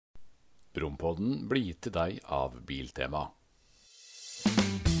Brompodden blir gitt til deg av Biltema.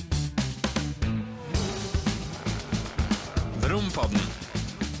 Brompodden,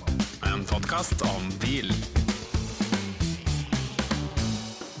 en podcast om bil.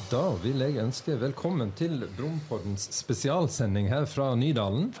 Da vil jeg ønske velkommen til Brompoddens spesialsending her fra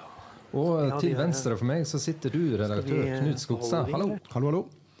Nydalen. Og til venstre for meg så sitter du, redaktør Knut Skogstad. Hallo. Hallo.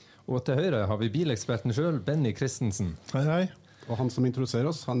 Og til høyre har vi bileksperten selv, Benny Christensen. Hei, hei. Og han som introduserer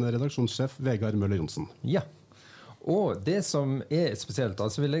oss, han er redaksjonssjef Vegard Møller-Johnsen. Ja. Og det som er spesielt,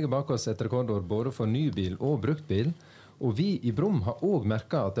 altså vi legger bak oss et rekordår både for nybil og bruktbil, og vi i Brom har også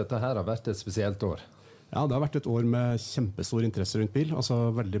merket at dette her har vært et spesielt år. Ja, det har vært et år med kjempestor interesse rundt bil. Altså,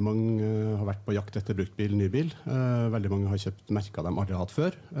 veldig mange har vært på jakt etter bruktbil, nybil. Veldig mange har kjøpt merker de aldri har hatt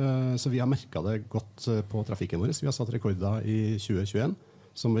før. Så vi har merket det godt på trafikken vår. Vi har satt rekorder i 2021,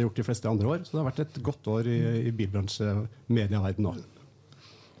 som vi har gjort de fleste andre år. Så det har vært et godt år i bilbransje, medieverden nå.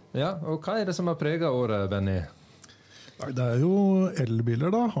 Ja, og hva er det som har preget året, Benny? Det er jo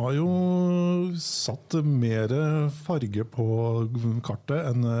elbiler da, har jo satt mer farge på kartet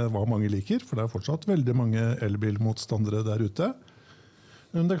enn hva mange liker, for det er fortsatt veldig mange elbilmotstandere der ute.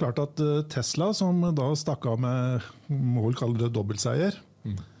 Men det er klart at Tesla, som da stakk av med, må vel kalle det dobbeltseier,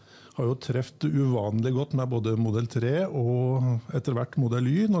 har jo treft uvanlig godt med både Model 3 og etter hvert Model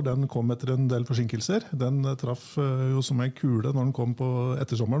Y når den kom etter en del forsinkelser. Den traff jo som en kule når den kom på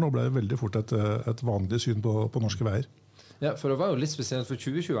ettersommeren og ble veldig fort et vanlig syn på norske veier. Ja, for det var jo litt spesielt, for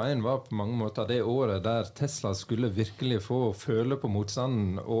 2021 var på mange måter det året der Tesla skulle virkelig få føle på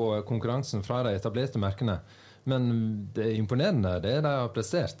motstanden og konkurransen fra de etablerte merkene. Men det er imponerende, det de har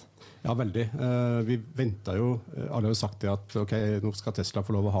prestert. Ja, veldig. Vi ventet jo, alle har jo sagt det at ok, nå skal Tesla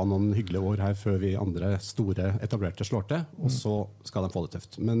få lov å ha noen hyggelige år her før vi andre store etablerte slår til, og så skal de få det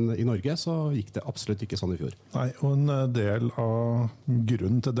tøft. Men i Norge så gikk det absolutt ikke sånn i fjor. Nei, og en del av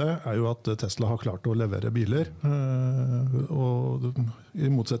grunnen til det er jo at Tesla har klart å levere biler, og i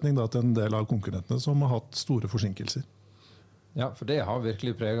motsetning da til en del av konkurrentene som har hatt store forsinkelser. Ja, for det har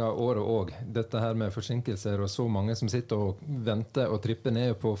virkelig preget året også. Dette her med forsinkelser og så mange som sitter og venter og tripper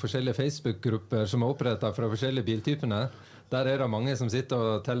ned på forskjellige Facebook-grupper som er opprettet fra forskjellige biltypene. Der er det mange som sitter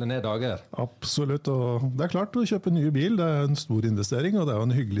og teller ned dager. Absolutt, og det er klart å kjøpe en ny bil, det er en stor investering, og det er jo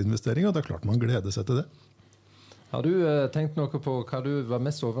en hyggelig investering, og det er klart man gleder seg til det. Har du tenkt noe på hva du var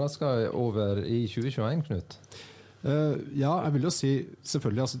mest overrasket over i 2021, Knut? Ja, jeg vil jo si,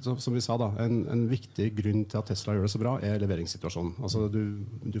 selvfølgelig, altså, som vi sa da, en viktig grunn til at Tesla gjør det så bra er leveringssituasjonen. Altså,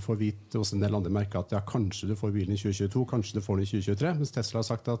 du får vite hos en del andre merker at ja, kanskje du får bilen i 2022, kanskje du får den i 2023, mens Tesla har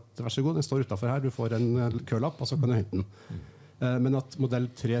sagt at vær så god, den står utenfor her, du får en kølapp, og så kan du hente den. Men at Modell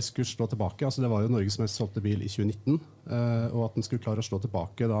 3 skulle slå tilbake, altså det var jo Norges mest solgte bil i 2019, og at den skulle klare å slå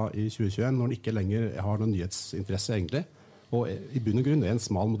tilbake da i 2021, når den ikke lenger har noen nyhetsinteresse egentlig. Og i bunn og grunn er en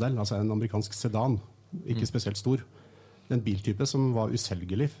smal modell, altså en amerikansk sedan, ikke spesielt stor. Det er en biltype som var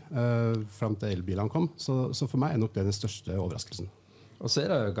uselgelig frem til elbilene kom, så for meg er nok det den største overraskelsen. Og så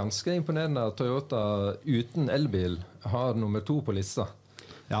er det ganske imponerende at Toyota uten elbil har nummer 2 på lista.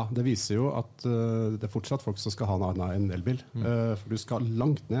 Ja, det viser jo at det er fortsatt folk som skal ha noe annet enn elbil. For du skal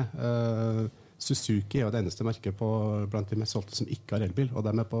langt ned. Suzuki er jo det eneste merket blant de mest solgte som ikke har elbil, og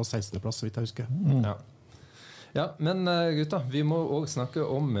de er på 16. plass, så vidt jeg husker. Ja, men gutta, vi må også snakke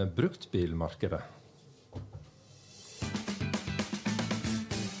om bruktbilmarkedet.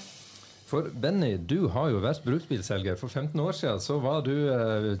 For Benny, du har jo vært bruktbilselger. For 15 år siden så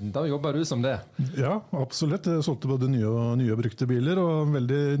da jobbet du som det. Ja, absolutt. Jeg solgte både nye og brukte biler, og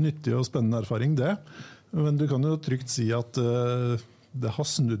veldig nyttig og spennende erfaring det. Men du kan jo trygt si at det har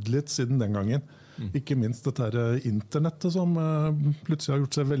snudd litt siden den gangen. Ikke minst dette her internettet som plutselig har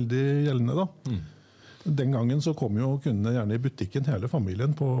gjort seg veldig gjeldende da. Den gangen så kom jo kundene gjerne i butikken, hele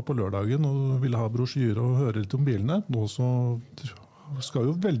familien på lørdagen, og ville ha brosjyre og høre litt om bilene. Nå så skal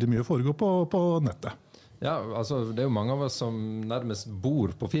jo veldig mye foregå på nettet. Ja, altså det er jo mange av oss som nærmest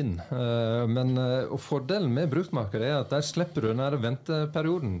bor på Finn. Og fordelen med bruktmarkedet er at der slipper du denne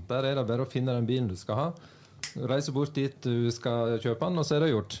venteperioden. Der er det bare å finne den bilen du skal ha. Reise bort dit du skal kjøpe den, og så er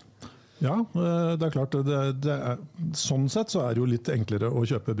det gjort. Ja, det er klart. Sånn sett så er det jo litt enklere å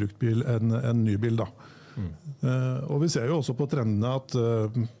kjøpe bruktbil enn en ny bil da. Og vi ser jo også på trendene at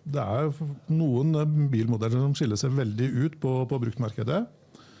det er noen bilmodeller som skiller seg veldig ut på bruktmarkedet.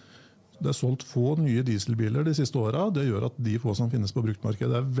 Det er solgt få nye dieselbiler de siste årene. Det gjør at de få som finnes på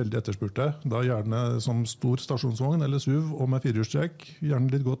bruktmarkedet er veldig etterspurte. Da gjerne som stor stasjonsvogn eller SUV og med firehjulstrekk,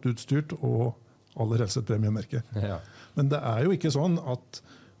 gjerne litt godt utstyrt og aller helst et premiemerke. Ja. Men det er jo ikke sånn at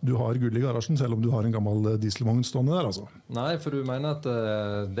du har gull i garasjen, selv om du har en gammel dieselvogn stående der, altså. Nei, for du mener at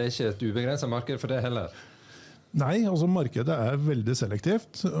det er ikke et ubegrenset marked for det heller? Nei, altså markedet veldig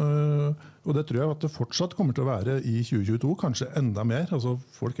selektivt, og det tror jeg at det fortsatt kommer til å være i 2022, kanskje enda mer. Altså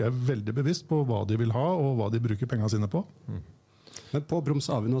folk veldig bevisst på hva de vil ha, og hva de bruker pengene sine på. Men på Broms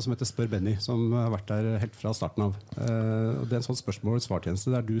har vi noe som heter Spør Benny, som har vært der helt fra starten av. Og det en sånn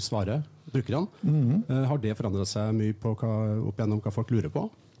spørsmål-svartjeneste der du svarer brukerne. Har det forandret seg mye på opp igjennom hva folk lurer på?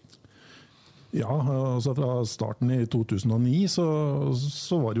 Ja, altså fra starten i 2009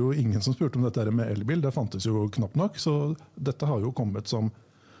 så var det jo ingen som spurte om dette med elbil. Det fantes jo knapt nok, så dette har jo kommet som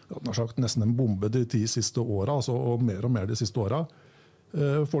nesten en bombe de 10 siste årene, altså, og mer de siste årene.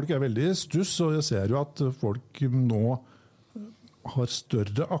 Folk veldig i stuss, og jeg ser jo at folk nå har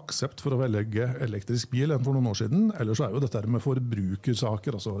større aksept for å velge elektrisk bil enn for noen år siden. Ellers så jo dette med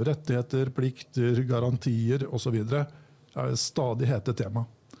forbrukersaker, altså rettigheter, plikter, garantier osv. Stadig hete tema.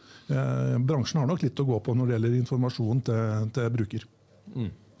 Bransjen har nok litt å gå på når det gjelder informasjon til bruker.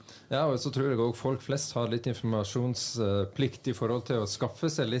 Ja, og så tror jeg også folk flest har litt informasjonsplikt i forhold til å skaffe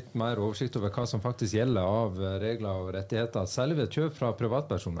seg litt mer oversikt over hva som faktisk gjelder av regler og rettigheter, særlig ved kjøp fra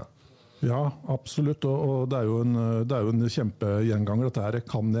privatpersoner. Ja, absolutt, og det er jo en kjempegjenganger. Dette her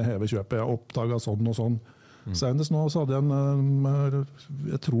kan jeg heve kjøpet, jeg oppdaget sånn og sånn. Senest nå så hadde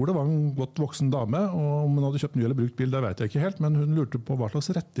jeg tror det var en godt voksen dame, og om hun hadde kjøpt ny eller brukt bil, det vet jeg ikke helt, men hun lurte på hva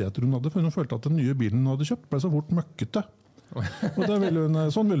slags rettigheter hun hadde, for hun følte at den nye bilen hun hadde kjøpt ble så fort møkkete. Og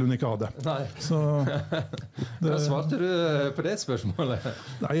sånn ville hun ikke ha det. Nei. Hva svarte du på det spørsmålet?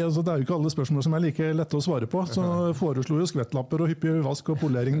 Nei, altså det jo ikke alle spørsmål som like lette å svare på, så foreslo jo skvettlapper og hyppig vask og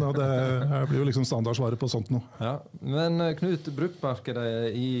polering, da. Det blir jo liksom standardsvaret på sånt nå. Ja, men Knut,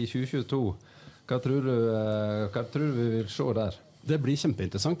 bruktmarkedet i 2022, hva tror du vi vil se der? Det blir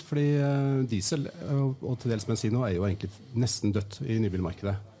kjempeinteressant, fordi diesel og til dels bensin nå jo egentlig nesten dødt i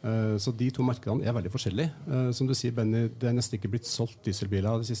nybilmarkedet. Så de to markedene veldig forskjellige. Som du sier, Benny, det nesten ikke blitt solgt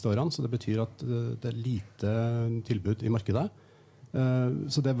dieselbiler de siste årene, så det betyr at det lite tilbud i markedet.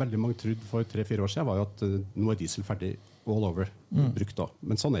 Så det veldig mange trodde for 3-4 år siden var jo at nå diesel ferdig all over, brukt da.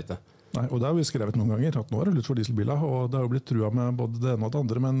 Men sånn det. Nei, og det har vi skrevet noen ganger, at nå det lytt for dieselbiler, og det har jo blitt trua med både det ene og det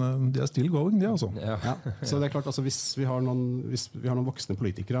andre, men de still going, de altså. Ja. Så det klart, altså, hvis vi har noen voksne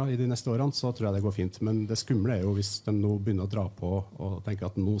politikere i de neste årene, så tror jeg det går fint, men det skumle jo hvis de nå begynner å dra på og tenker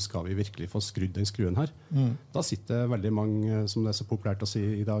at nå skal vi virkelig få skrudd den skruen her. Da sitter veldig mange, som det så populært å si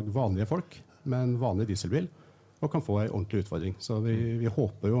i dag, vanlige folk med en vanlig dieselbil, og kan få en ordentlig utfordring. Så vi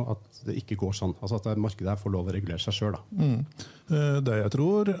håper jo at det ikke går sånn, altså at markedet får lov å regulere seg selv da. Det jeg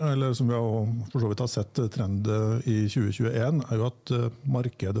tror, eller som vi for så vidt har sett trend i 2021, jo at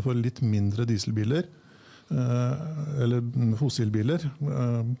markedet for litt mindre dieselbiler, eller fossilbiler,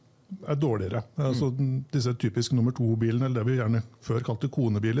 dårligere. Altså disse typisk nummer 2-bilene, eller det vi gjerne før kalte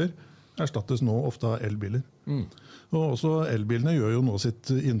konebiler, erstattes nå ofte av elbiler. Og også elbilene gjør jo nå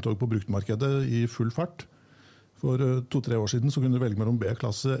sitt inntog på bruktmarkedet i full fart. For 2-3 år siden så kunne du velge mellom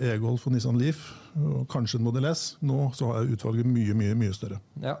B-klasse, E-Golf og Nissan Leaf, og kanskje en Model S. Nå så utvalget mye større.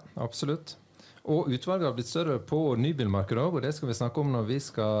 Ja, absolutt. Og utvalget har blitt større på nybilmarkedet, og det skal vi snakke om når vi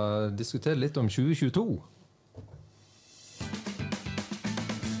skal diskutere litt om 2022.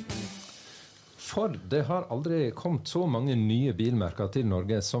 For det har aldri kommet så mange nye bilmerker til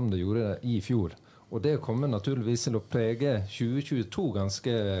Norge som det gjorde i fjor. Og det kommer naturligvis til å prege 2022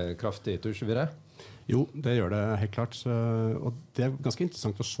 ganske kraftig, tror ikke vi det? Jo, det gjør det helt klart. Og det ganske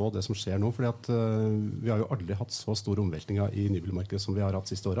interessant å se det som skjer nå, fordi at vi har jo aldri hatt så store omveltninger i nybilmarkedet som vi har hatt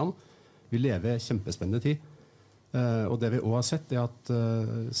siste årene. Vi lever kjempespennende tid. Og det vi også har sett at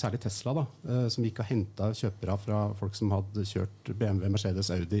særlig Tesla, som gikk og hentet kjøpere fra folk som hadde kjørt BMW,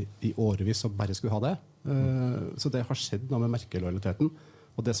 Mercedes, Audi i årevis og bare skulle ha det. Så det har skjedd noe med merkelojaliteten.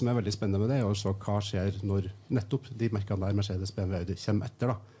 Og det som veldig spennende med det, å se hva skjer når nettopp de merkene der, Mercedes, BMW, Audi, kommer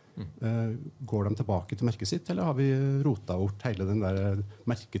etter da. Går de tilbake til merket sitt, eller har vi rotet bort hele den der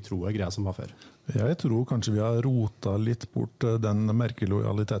merketroe greia som var før? Jeg tror kanskje vi har rotet litt bort den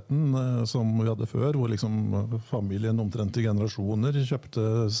merkelojaliteten som vi hadde før, hvor liksom familien omtrent i generasjoner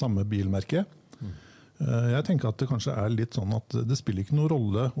kjøpte samme bilmerke. Jeg tenker at det kanskje litt sånn at det spiller ikke noen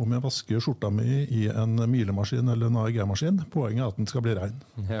rolle om jeg vasker skjorta mi i en milemaskin eller en AEG-maskin. Poenget at den skal bli ren.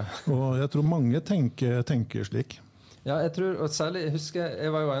 Ja. Og jeg tror mange tenker slik. Ja, jeg tror, og særlig, jeg husker, jeg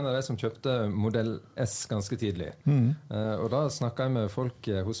var jo en av de som kjøpte Model S ganske tidlig. Og da snakket jeg med folk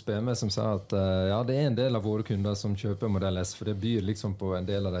hos BMW som sa at ja, det en del av våre kunder som kjøper Model S, for det byr liksom på en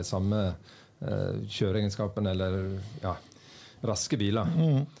del av de samme kjøreegenskapene, eller ja, raske biler.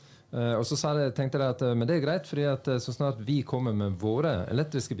 Og så tenkte jeg at men det greit, fordi at så snart vi kommer med våre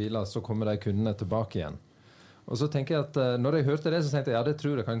elektriske biler, så kommer de kundene tilbake igjen. Og så tenker jeg at når jeg hørte det, så tenkte jeg, ja, det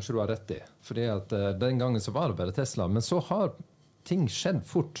tror jeg kanskje du har rett i. Fordi at den gangen så var det bare Tesla. Men så har ting skjedd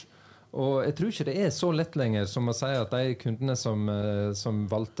fort. Og jeg tror ikke det så lett lenger som å si at de kundene som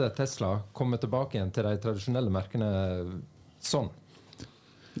valgte Tesla kommer tilbake igjen til de tradisjonelle merkene sånn.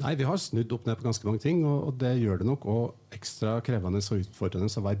 Nei, vi har snudd opp ned på ganske mange ting, og det gjør det nok og ekstra krevende og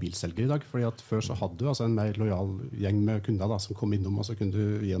utfordrende å være bilselger i dag. Fordi at før så hadde du altså en mer lojal gjeng med kunder da, som kom innom, og så kunne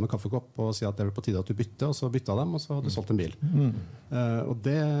du gi dem en kaffekopp og si at det var på tide at du bytte, og så bytta dem, og så hadde du solgt en bil. Og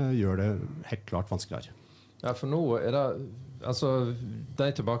det gjør det helt klart vanskeligere. Ja, for nå det, altså de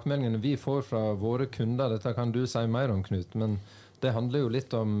tilbakemeldingene vi får fra våre kunder, dette kan du si mer om, Knut, men det handler jo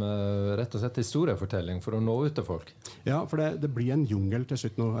litt om rett og slett historiefortelling for å nå ut til folk. Ja, for det blir en jungel til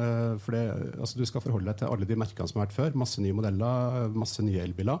slutt nå. For altså, du skal forholde deg til alle de merkene som har vært før. Masse nye modeller, masse nye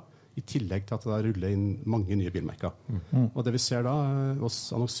elbiler. I tillegg til at det ruller inn mange nye bilmerker. Og det vi ser da hos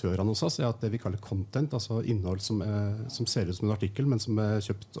annonsørene hos oss, at det vi kaller content, altså innhold som ser ut som en artikkel, men som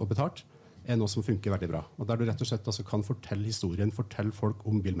kjøpt og betalt, noe som funker veldig bra. Og der du rett og slett altså, kan fortelle historien, fortelle folk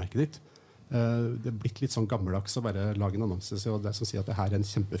om bilmerket ditt. Det blitt litt sånn gammeldags å bare lage en annonse og det som sier at det her en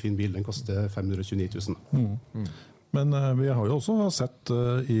kjempefin bil, den koster 529 000. Men vi har jo også sett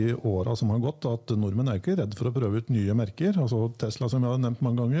i årene som har gått at nordmenn ikke redd for å prøve ut nye merker. Altså Tesla, som jeg har nevnt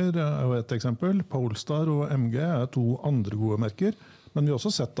mange ganger, jo et eksempel. Polestar og MG 2 andre gode merker. Men vi har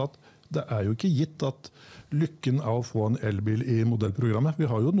også sett at det jo ikke gitt at lykken av å få en elbil i modellprogrammet. Vi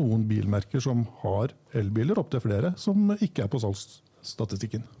har jo noen bilmerker som har elbiler opp til flere, som ikke på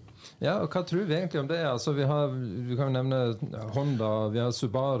salgsstatistikken. Ja, og hva tror vi egentlig om det? Altså, vi kan jo nevne Honda, vi har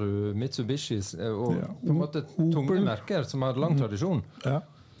Subaru, Mitsubishi, og på en måte tunge merker som har lang tradisjon. Ja.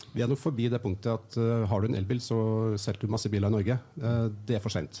 Vi nok forbi det punktet at har du en elbil, så selger du masse biler i Norge. Det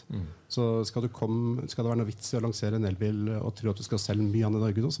for sent. Så skal det være noe vits i å lansere en elbil og tro at du skal selge mye av den i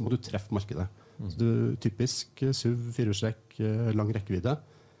Norge, så må du treffe markedet. Så typisk SUV, 4-strekk, lang rekkevidde.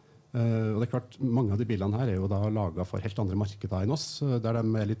 Og det klart, mange av de bilene her jo da laget for helt andre markeder enn oss, der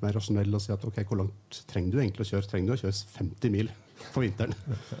de litt mer rasjonelle og sier at ok, hvor langt trenger du egentlig å kjøre? Trenger du å kjøre 50 mil på vinteren?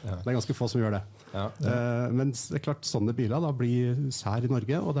 Det ganske få som gjør det. Men det klart, sånne biler da blir sær i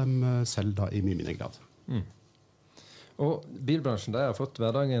Norge, og de selger da i mye mindre grad. Og bilbransjen har fått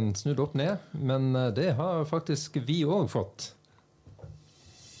hverdagen snudd opp ned, men det har faktisk vi også fått.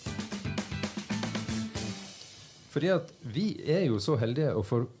 Fordi at vi jo så heldige å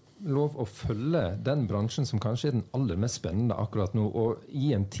få lov å følge den bransjen som kanskje den aller mest spennende akkurat nå, og i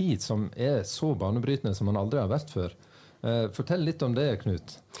en tid som så banebrytende som man aldri har vært før. Fortell litt om det,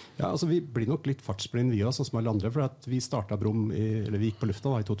 Knut. Ja, altså vi blir nok litt fartsblind vi også, som alle andre, for at vi startet Brum, eller vi gikk på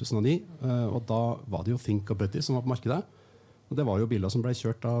lufta da, i 2009, og da var det jo Think og Buddy som var på markedet. Og det var jo biler som ble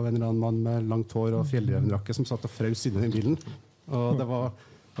kjørt av en eller annen mann med langt hår og fjellrevenrakke som satt og frøs inne i bilen. Og det var...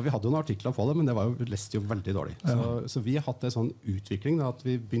 Og vi hadde jo noen artikler på det, men det leste jo veldig dårlig. Så vi har hatt en sånn utvikling da, at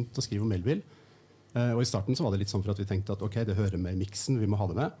vi begynte å skrive om elbil. Og i starten så var det litt sånn for at vi tenkte at ok, det hører med i miksen, vi må ha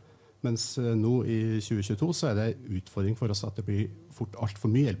det med. Mens nå i 2022 så det utfordring for oss at det blir fort alt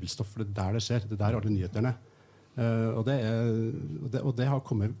for mye elbilstoff, for det der det skjer, det der alle nyhetene. Og det har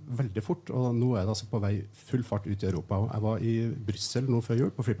kommet veldig fort, og nå det altså på vei full fart ut i Europa. Jeg var i Brussel nå før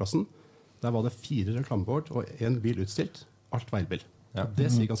jul på flyplassen. Der var det 4 reklamebord og 1 bil utstilt. Alt var elbil. Ja. Det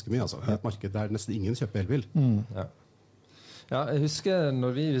sier ganske mye, altså. I et marked der nesten ingen kjøper elbil. Ja, jeg husker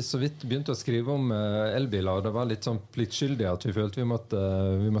når vi så vidt begynte å skrive om elbiler, og det var litt sånn pliktskyldig at vi følte vi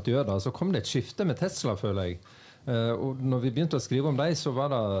måtte gjøre det, så kom det et skifte med Tesla, føler jeg. Og når vi begynte å skrive om dem, så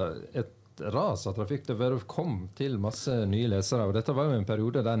var det et ras av trafikk. Det kom til masse nye lesere, og dette var jo en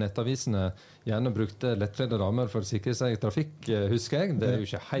periode der nettavisene gjerne brukte lettkledde damer for å sikre seg trafikk, husker jeg. Det jo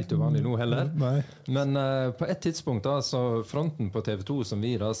ikke helt uvanlig nå heller. Men på et tidspunkt da, så fronten på TV 2, som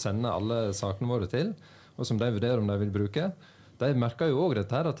vi da sender alle sakene våre til, og som de vurderer om de vil bruke, de merket jo også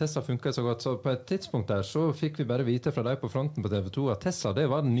dette her, at Tesla funket så godt. Så på et tidspunkt der så fikk vi bare vite fra de på fronten på TV 2 at Tesla, det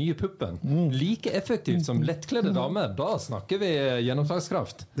var den nye puppen. Like effektivt som lettkledde damer. Da snakker vi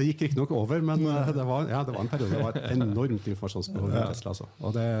gjennomslagskraft. Det gikk ikke nok over, men det var en periode. Det var et enormt informasjonsbehov i Tesla. Altså.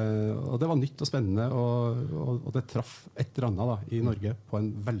 Og det var nytt og spennende, og det traff et eller annet da, i Norge på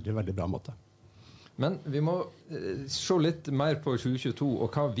en veldig, veldig bra måte. Men vi må se litt mer på 2022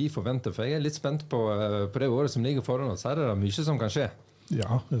 og hva vi forventer, for jeg litt spent på det året som ligger foran oss. Her det mye som kan skje.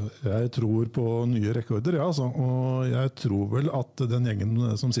 Ja, jeg tror på nye rekorder, ja, altså. Og jeg tror vel at den gjengen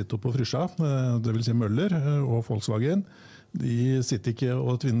som sitter på Frysja, det vil si Møller og Volkswagen, de sitter ikke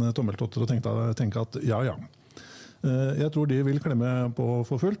og tvinner tommeltotter og tenker at ja. Jeg tror de vil klemme på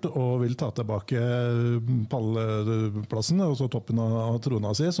for fullt og vil ta tilbake pallplassen, altså toppen av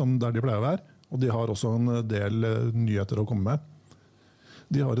trona si, som der de pleier å være. Og de har også en del nyheter å komme med.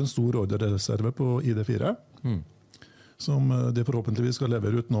 De har en stor ordrereserve på ID4, som de forhåpentligvis skal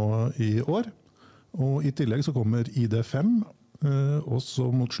levere ut nå i år. Og i tillegg så kommer ID5, Og så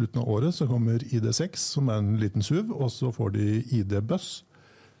mot slutten av året så kommer ID6, som en liten SUV, og så får de ID-buss.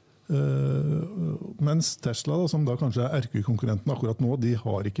 Mens Tesla, da, som da kanskje erkekonkurrenten akkurat nå, de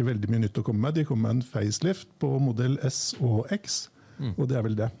har ikke veldig mye nytt å komme med. De kommer med en facelift på modell S og X, og det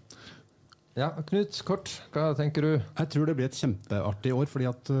vel det. Ja, Knut, kort, hva tenker du? Jeg tror det blir et kjempeartig år, fordi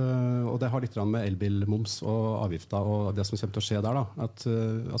at, og det har litt med elbilmoms og avgifter og det som kommer til å skje der. Da. At,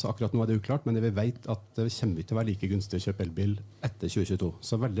 altså akkurat nå er det uklart, men vi vet at det kommer til å være like gunstig å kjøpe elbil etter 2022.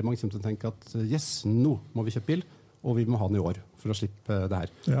 Så veldig mange kommer til å tenke at yes, nå må vi kjøpe bil, og vi må ha den i år for å slippe det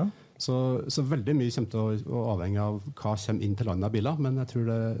her. Ja. Så veldig mye kommer til å avhenge av hva kommer inn til landet av biler, men jeg tror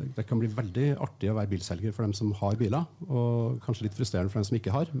det kan bli veldig artig å være bilselger for dem som har biler, og kanskje litt frustrerende for dem som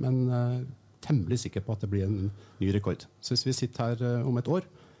ikke har, men temmelig sikker på at det blir en ny rekord. Så hvis vi sitter her om et år,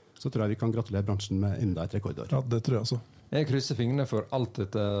 så tror jeg vi kan gratulere bransjen med enda et rekordår. Ja, det tror jeg også. Jeg krysser fingrene for alt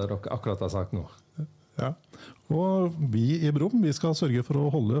dette dere akkurat har sagt nå. Ja. Og vi i Brum, vi skal sørge for å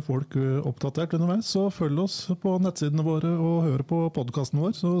holde folk oppdatert underveis, så følg oss på nettsidene våre og hør på podcasten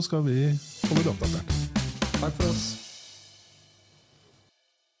vår, så skal vi holde dere oppdatert. Takk for oss.